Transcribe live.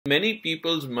Many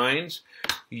people's minds,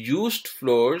 used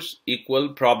floors equal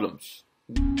problems.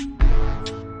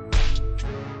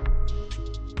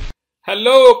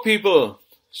 Hello, people.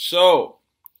 So,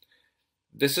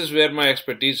 this is where my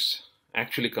expertise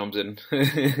actually comes in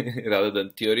rather than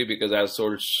theory, because I've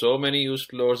sold so many used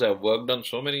floors, I've worked on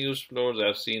so many used floors,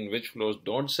 I've seen which floors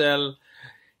don't sell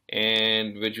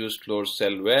and which used floors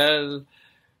sell well.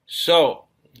 So,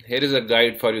 here is a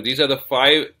guide for you. These are the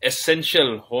 5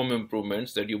 essential home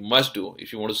improvements that you must do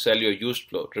if you want to sell your used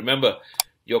floor. Remember,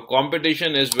 your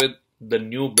competition is with the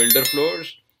new builder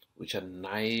floors, which are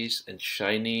nice and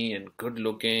shiny and good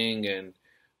looking. And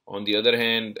on the other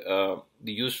hand, the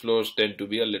used floors tend to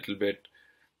be a little bit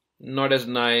not as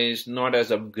nice, not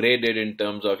as upgraded in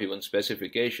terms of even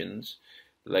specifications,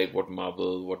 like what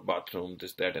marble, what bathroom,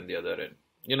 this, that, and the other. And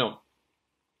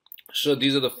so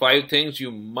these are the 5 things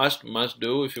you must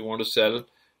do if you want to sell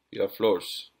your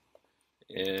floors.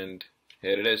 And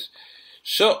here it is.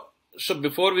 So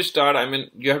before we start,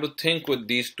 you have to think with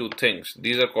these 2 things.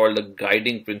 These are called the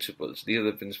guiding principles. These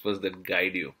are the principles that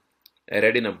guide you. I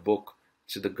read in a book,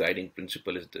 so the guiding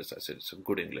principle is this. I said, it's a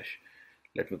good English.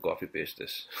 Let me copy paste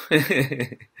this.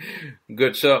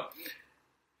 Good.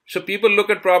 So people look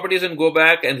at properties and go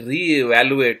back and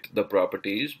re-evaluate the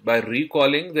properties by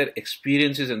recalling their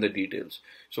experiences and the details.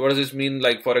 So what does this mean?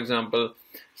 Like, for example,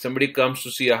 somebody comes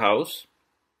to see a house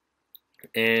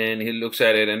and he looks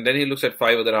at it, and then he looks at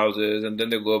 5 other houses, and then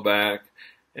they go back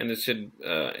and they sit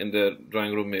in the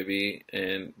drawing room maybe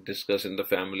and discuss in the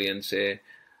family and say,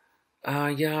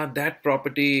 yeah, that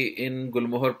property in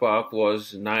Gulmohar Park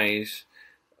was nice.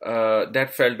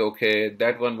 That felt okay.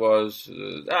 That one was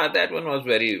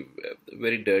very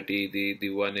very dirty. The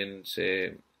one in,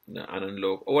 say, Anand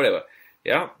Lok or whatever.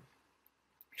 Yeah.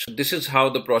 So this is how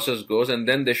the process goes, and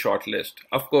then they shortlist.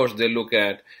 Of course, they look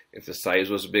at if the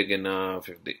size was big enough,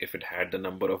 if it had the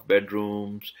number of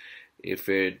bedrooms, if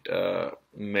it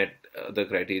met the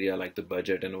criteria like the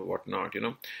budget and whatnot.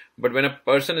 But when a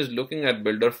person is looking at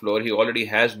builder floor, he already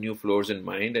has new floors in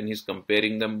mind, and he's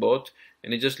comparing them both,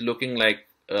 and he's just looking like,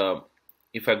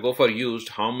 if I go for used,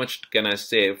 how much can I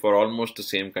save for almost the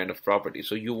same kind of property?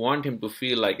 So you want him to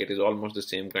feel like it is almost the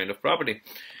same kind of property.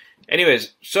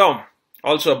 Anyways, so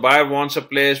also a buyer wants a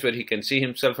place where he can see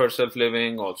himself or herself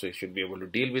living. Also, he should be able to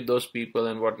deal with those people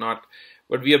and whatnot.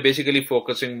 But we are basically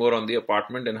focusing more on the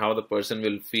apartment and how the person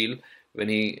will feel when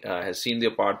he has seen the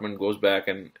apartment, goes back,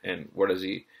 and what does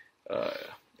he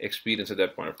experience at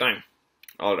that point of time.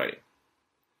 Alrighty.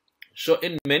 So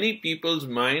in many people's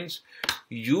minds,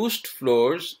 used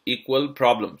floors equal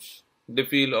problems. They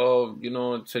feel, oh,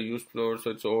 it's a used floor,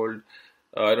 so it's old.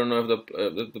 I don't know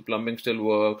if the plumbing still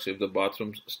works, if the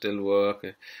bathrooms still work.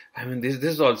 This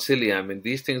is all silly.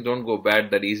 These things don't go bad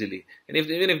that easily. And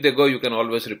even if they go, you can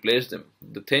always replace them.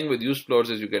 The thing with used floors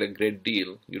is you get a great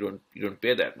deal. You don't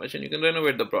pay that much, and you can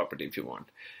renovate the property if you want.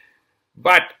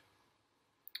 But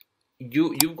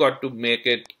you've got to make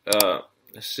it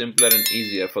simpler and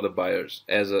easier for the buyers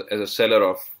as a seller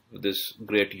of this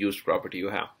great used property you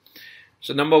have.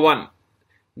 So number 1,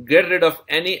 get rid of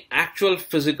any actual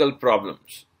physical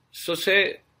problems. So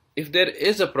say if there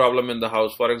is a problem in the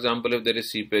house, for example, if there is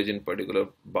seepage in particular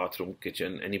bathroom,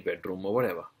 kitchen, any bedroom or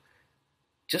whatever,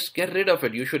 just get rid of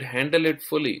it. You should handle it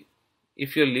fully.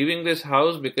 If you're leaving this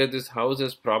house because this house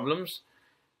has problems,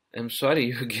 I'm sorry,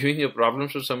 you're giving your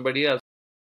problems to somebody else.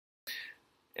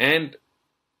 And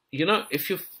if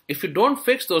you don't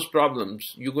fix those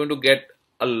problems, you're going to get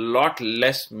a lot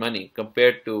less money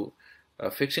compared to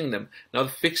fixing them. Now,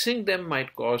 fixing them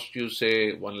might cost you,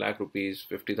 say, 1 lakh rupees,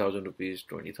 50,000 rupees,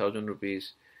 20,000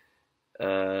 rupees.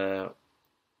 The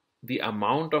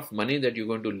amount of money that you're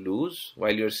going to lose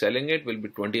while you're selling it will be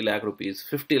 20 lakh rupees,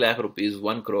 50 lakh rupees,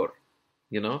 1 crore.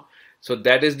 So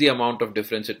that is the amount of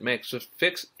difference it makes. So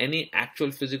fix any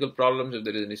actual physical problems. If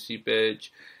there is any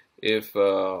seepage, if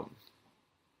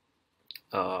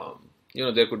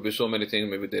there could be so many things.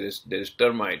 Maybe there is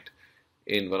termite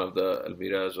in one of the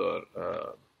almiras or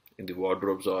in the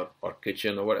wardrobes or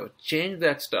kitchen or whatever. Change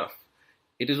that stuff.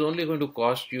 It is only going to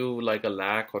cost you like 1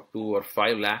 lakh or 2 or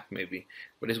 5 lakh maybe,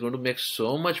 but it's going to make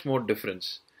so much more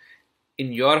difference.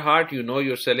 In your heart,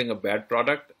 you're selling a bad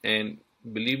product, and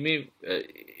believe me,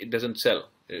 it doesn't sell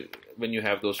when you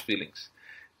have those feelings.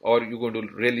 Or you're going to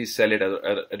really sell it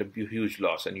at a huge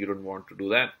loss, and you don't want to do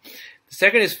that. The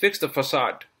second is fix the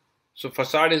facade. So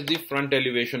facade is the front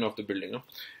elevation of the building,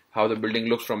 how the building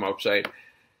looks from outside.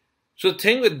 So the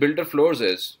thing with builder floors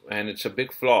is, and it's a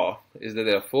big flaw, is that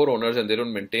there are 4 owners and they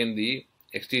don't maintain the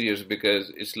exteriors,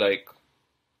 because it's like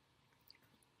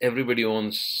everybody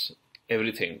owns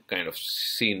everything kind of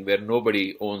scene where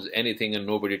nobody owns anything and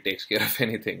nobody takes care of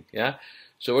anything. Yeah.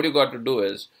 So what you got to do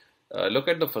is look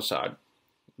at the facade,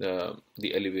 the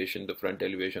elevation, the front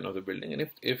elevation of the building, and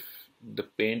if the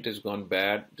paint is gone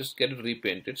bad, just get it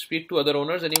repainted. Speak to other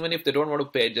owners, and even if they don't want to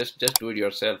pay, just do it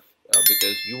yourself,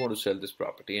 because you want to sell this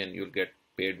property and you'll get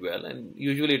paid well, and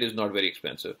usually it is not very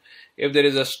expensive. If there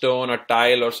is a stone, a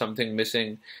tile or something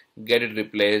missing, get it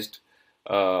replaced.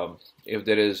 If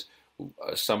there is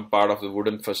some part of the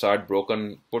wooden facade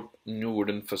broken, put new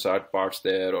wooden facade parts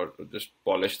there, or just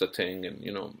polish the thing. And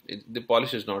the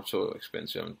polish is not so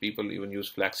expensive, and people even use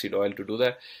flaxseed oil to do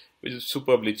that, which is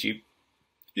superbly cheap.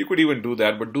 You could even do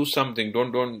that, but do something.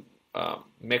 Don't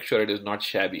make sure it is not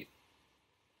shabby.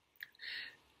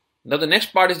 Now the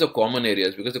next part is the common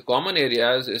areas, because the common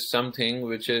areas is something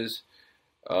which is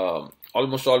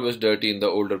almost always dirty in the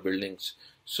older buildings.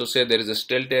 So say there is a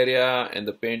stilt area and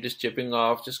the paint is chipping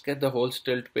off, just get the whole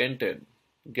stilt painted.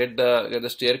 Get the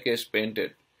staircase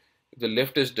painted. If the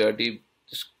lift is dirty,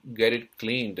 just get it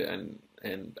cleaned,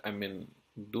 and I mean,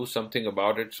 do something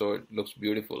about it so it looks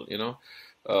beautiful,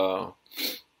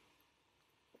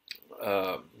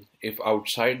 if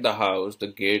outside the house the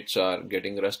gates are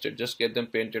getting rusted, just get them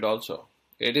painted also.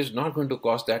 It is not going to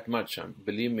cost that much.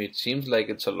 Believe me, it seems like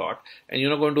it's a lot, and you're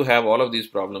not going to have all of these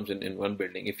problems in one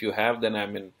building. If you have, then I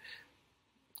mean,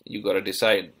 you got to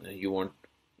decide. You want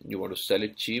to sell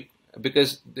it cheap,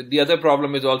 because the other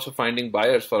problem is also finding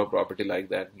buyers for a property like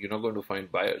that. You're not going to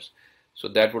find buyers, so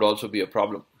that would also be a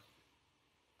problem.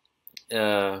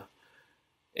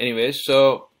 Anyway,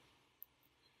 so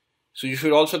you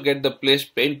should also get the place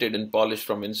painted and polished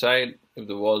from inside. If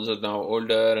the walls are now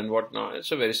older and whatnot,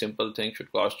 it's a very simple thing.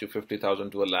 Should cost you 50,000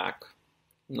 to a lakh,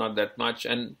 not that much.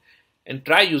 And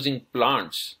try using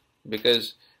plants,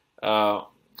 because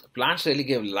plants really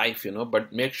give life,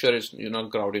 But make sure it's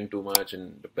not crowding too much,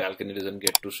 and the balcony doesn't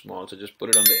get too small. So just put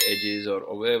it on the edges, or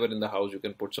wherever in the house you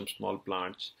can put some small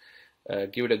plants.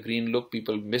 Give it a green look.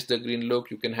 People miss the green look.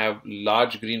 You can have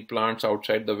large green plants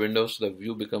outside the windows, so the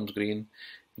view becomes green.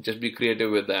 Just be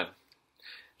creative with that.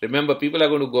 Remember, people are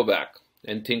going to go back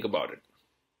and think about it.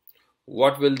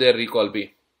 What will their recall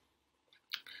be?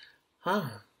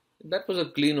 That was a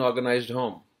clean, organized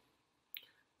home.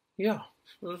 Yeah,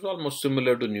 it was almost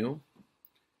similar to new.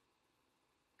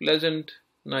 Pleasant,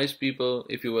 nice people.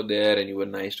 If you were there and you were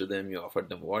nice to them, you offered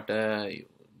them water, you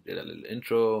did a little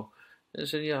intro. They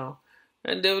said, yeah.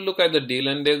 And they will look at the deal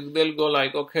and they'll go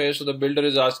like, okay, so the builder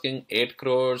is asking 8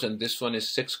 crores and this one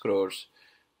is 6 crores.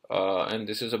 And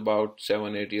this is about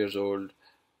 7-8 years old.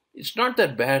 It's not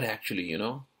that bad actually,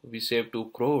 We saved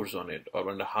 2 crores on it, or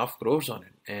 1.5 crores on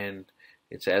it, and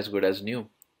it's as good as new,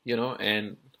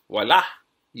 and voila,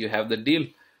 you have the deal.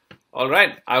 All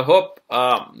right, I hope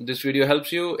this video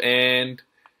helps you, and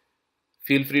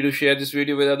feel free to share this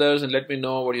video with others and let me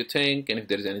know what you think. And if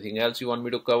there is anything else you want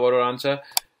me to cover or answer,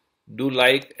 do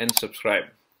like and subscribe.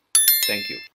 Thank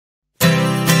you.